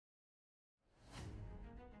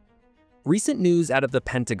Recent news out of the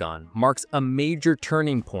Pentagon marks a major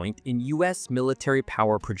turning point in U.S. military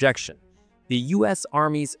power projection. The U.S.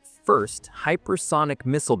 Army's first hypersonic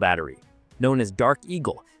missile battery, known as Dark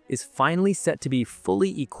Eagle, is finally set to be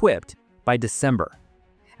fully equipped by December.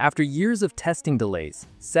 After years of testing delays,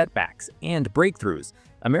 setbacks, and breakthroughs,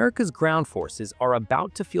 America's ground forces are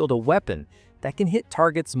about to field a weapon that can hit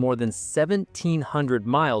targets more than 1,700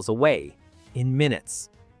 miles away in minutes,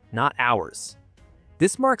 not hours.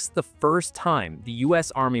 This marks the first time the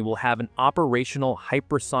U.S. Army will have an operational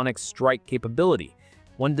hypersonic strike capability,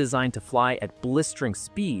 one designed to fly at blistering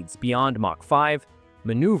speeds beyond Mach 5,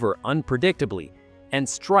 maneuver unpredictably, and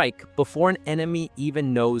strike before an enemy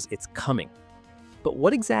even knows it's coming. But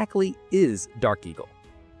what exactly is Dark Eagle?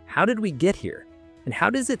 How did we get here? And how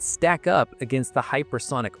does it stack up against the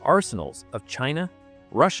hypersonic arsenals of China,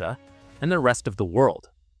 Russia, and the rest of the world?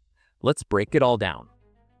 Let's break it all down.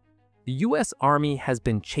 The U.S. Army has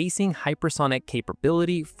been chasing hypersonic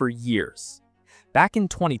capability for years. Back in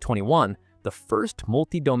 2021, the first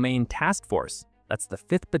multi-domain task force, that's the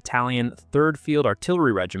 5th Battalion, 3rd Field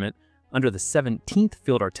Artillery Regiment, under the 17th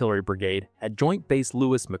Field Artillery Brigade at Joint Base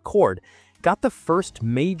Lewis-McChord, got the first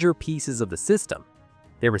major pieces of the system.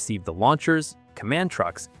 They received the launchers, command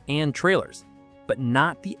trucks, and trailers, but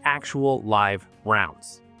not the actual live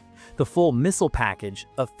rounds. The full missile package,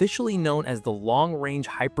 officially known as the Long-Range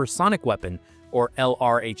Hypersonic Weapon, or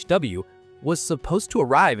LRHW, was supposed to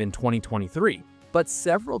arrive in 2023, but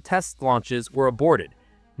several test launches were aborted,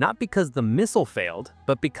 not because the missile failed,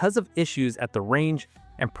 but because of issues at the range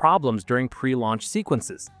and problems during pre-launch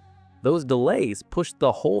sequences. Those delays pushed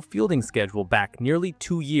the whole fielding schedule back nearly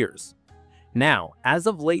 2 years. Now, as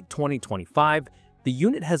of late 2025, the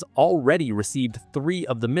unit has already received 3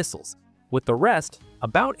 of the missiles, with the rest,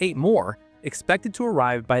 about 8 more, expected to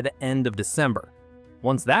arrive by the end of December.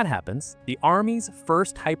 Once that happens, the Army's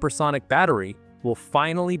first hypersonic battery will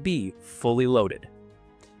finally be fully loaded.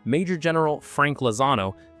 Major General Frank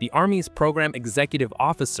Lozano, the Army's Program Executive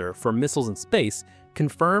Officer for Missiles and Space,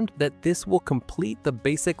 confirmed that this will complete the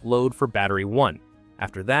basic load for Battery 1.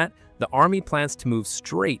 After that, the Army plans to move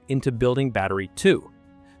straight into building Battery 2.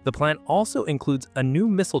 The plan also includes a new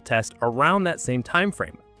missile test around that same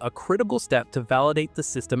timeframe, a critical step to validate the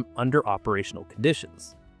system under operational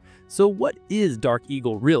conditions. So what is Dark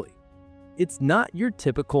Eagle really? It's not your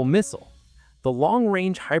typical missile. The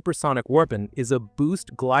Long-Range Hypersonic Weapon is a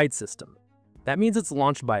boost glide system. That means it's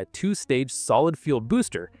launched by a 2-stage solid-fuel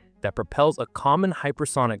booster that propels a Common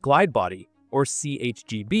Hypersonic Glide Body, or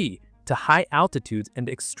C-HGB, to high altitudes and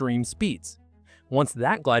extreme speeds. Once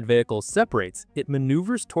that glide vehicle separates, it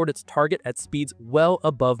maneuvers toward its target at speeds well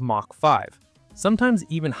above Mach 5. Sometimes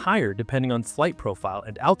even higher depending on flight profile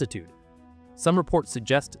and altitude. Some reports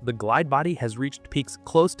suggest the glide body has reached peaks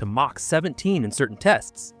close to Mach 17 in certain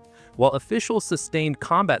tests. While official sustained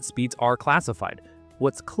combat speeds are classified,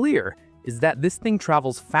 what's clear is that this thing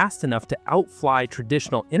travels fast enough to outfly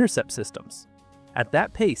traditional intercept systems. At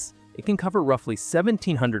that pace, it can cover roughly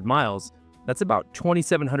 1,700 miles, that's about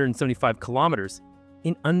 2,775 kilometers,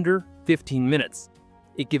 in under 15 minutes.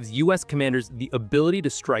 It gives U.S. commanders the ability to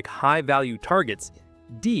strike high-value targets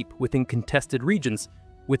deep within contested regions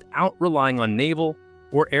without relying on naval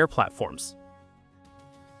or air platforms.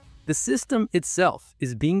 The system itself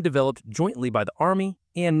is being developed jointly by the Army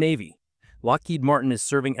and Navy. Lockheed Martin is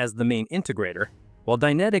serving as the main integrator, while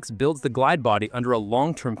Dynetics builds the glide body under a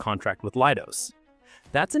long-term contract with Leidos.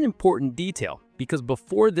 That's an important detail because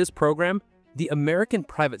before this program, the American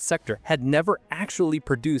private sector had never actually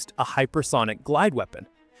produced a hypersonic glide weapon.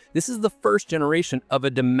 This is the first generation of a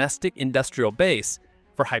domestic industrial base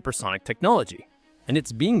for hypersonic technology, and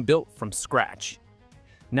it's being built from scratch.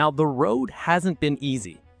 Now, the road hasn't been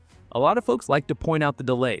easy. A lot of folks like to point out the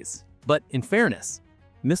delays, but in fairness,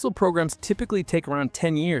 missile programs typically take around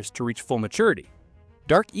 10 years to reach full maturity.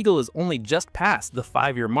 Dark Eagle is only just past the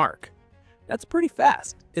 5-year mark. That's pretty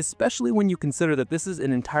fast, especially when you consider that this is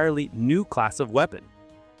an entirely new class of weapon.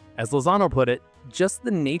 As Lozano put it, just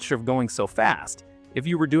the nature of going so fast, if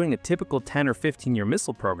you were doing a typical 10 or 15-year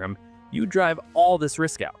missile program, you'd drive all this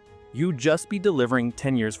risk out. You'd just be delivering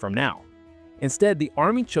 10 years from now. Instead, the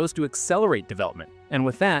Army chose to accelerate development, and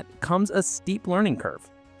with that comes a steep learning curve.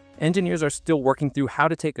 Engineers are still working through how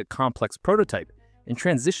to take a complex prototype and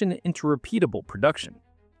transition it into repeatable production.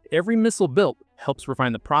 Every missile built helps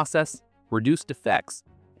refine the process, reduce defects,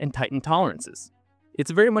 and tighten tolerances.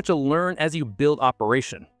 It's very much a learn as you build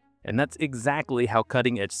operation, and that's exactly how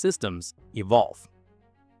cutting-edge systems evolve.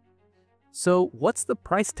 So what's the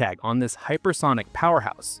price tag on this hypersonic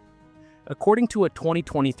powerhouse? According to a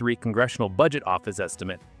 2023 Congressional Budget Office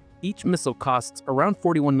estimate, each missile costs around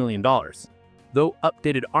 $41 million. though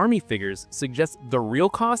updated Army figures suggest the real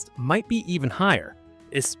cost might be even higher,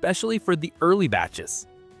 especially for the early batches.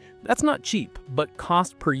 That's not cheap, but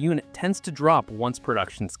cost per unit tends to drop once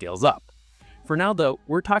production scales up. For now though,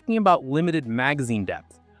 we're talking about limited magazine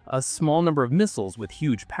depth, a small number of missiles with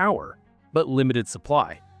huge power, but limited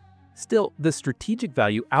supply. Still, the strategic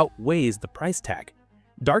value outweighs the price tag.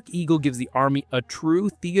 Dark Eagle gives the Army a true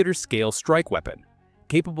theater-scale strike weapon,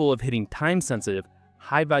 capable of hitting time-sensitive,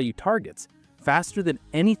 high-value targets faster than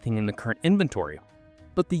anything in the current inventory.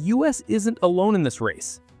 But the US isn't alone in this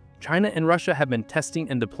race. China and Russia have been testing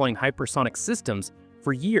and deploying hypersonic systems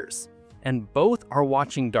for years, and both are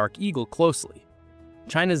watching Dark Eagle closely.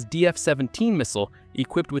 China's DF-17 missile,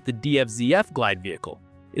 equipped with the DF-ZF glide vehicle,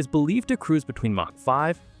 is believed to cruise between Mach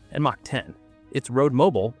 5 and Mach 10. It's road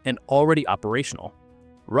mobile and already operational.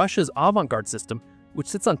 Russia's Avangard system, which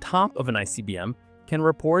sits on top of an ICBM, can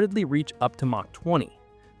reportedly reach up to Mach 20,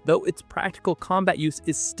 though its practical combat use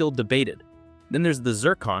is still debated. Then there's the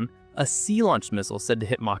Zircon, a sea-launched missile said to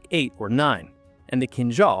hit Mach 8 or 9, and the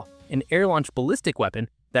Kinjal, an air-launched ballistic weapon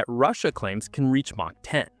that Russia claims can reach Mach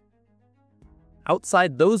 10.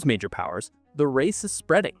 Outside those major powers, the race is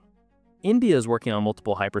spreading. India is working on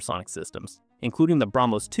multiple hypersonic systems, including the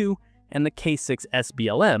BrahMos 2 and the K6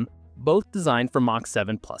 SBLM, both designed for Mach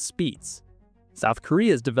 7 plus speeds. South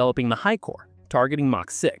Korea is developing the HyCore, targeting Mach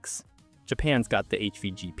 6. Japan's got the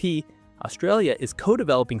HVGP, Australia is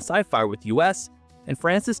co-developing Sci-Fire with US, and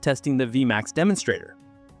France is testing the VMAX demonstrator.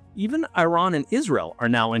 Even Iran and Israel are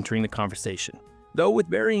now entering the conversation, though with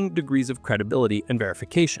varying degrees of credibility and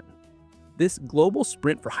verification. This global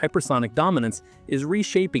sprint for hypersonic dominance is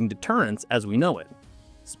reshaping deterrence as we know it.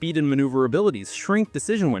 Speed and maneuverabilities shrink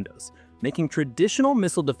decision windows, making traditional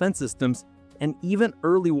missile defense systems and even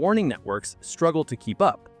early warning networks struggle to keep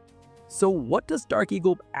up. So what does Dark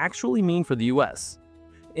Eagle actually mean for the US?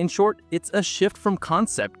 In short, it's a shift from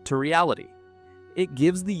concept to reality. It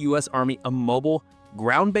gives the US Army a mobile,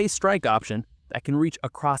 ground-based strike option that can reach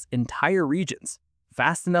across entire regions,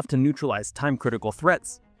 fast enough to neutralize time-critical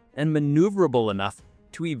threats, and maneuverable enough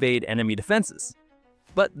to evade enemy defenses.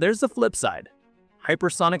 But there's a flip side.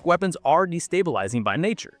 Hypersonic weapons are destabilizing by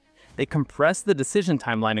nature. They compress the decision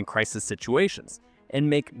timeline in crisis situations and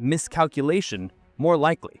make miscalculation more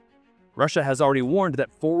likely. Russia has already warned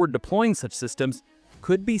that forward deploying such systems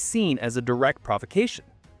could be seen as a direct provocation.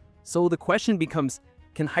 So the question becomes,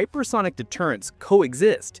 can hypersonic deterrence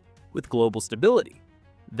coexist with global stability?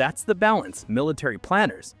 That's the balance military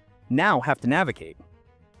planners now have to navigate.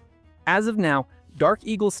 As of now, Dark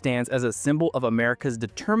Eagle stands as a symbol of America's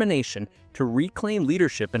determination to reclaim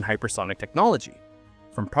leadership in hypersonic technology.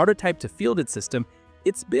 From prototype to fielded system,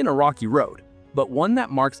 it's been a rocky road, but one that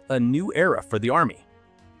marks a new era for the Army.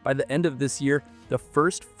 By the end of this year, the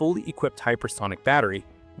first fully equipped hypersonic battery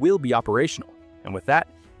will be operational, and with that,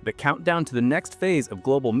 the countdown to the next phase of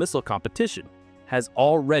global missile competition has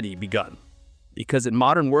already begun. Because in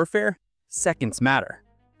modern warfare, seconds matter,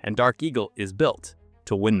 and Dark Eagle is built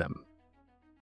to win them.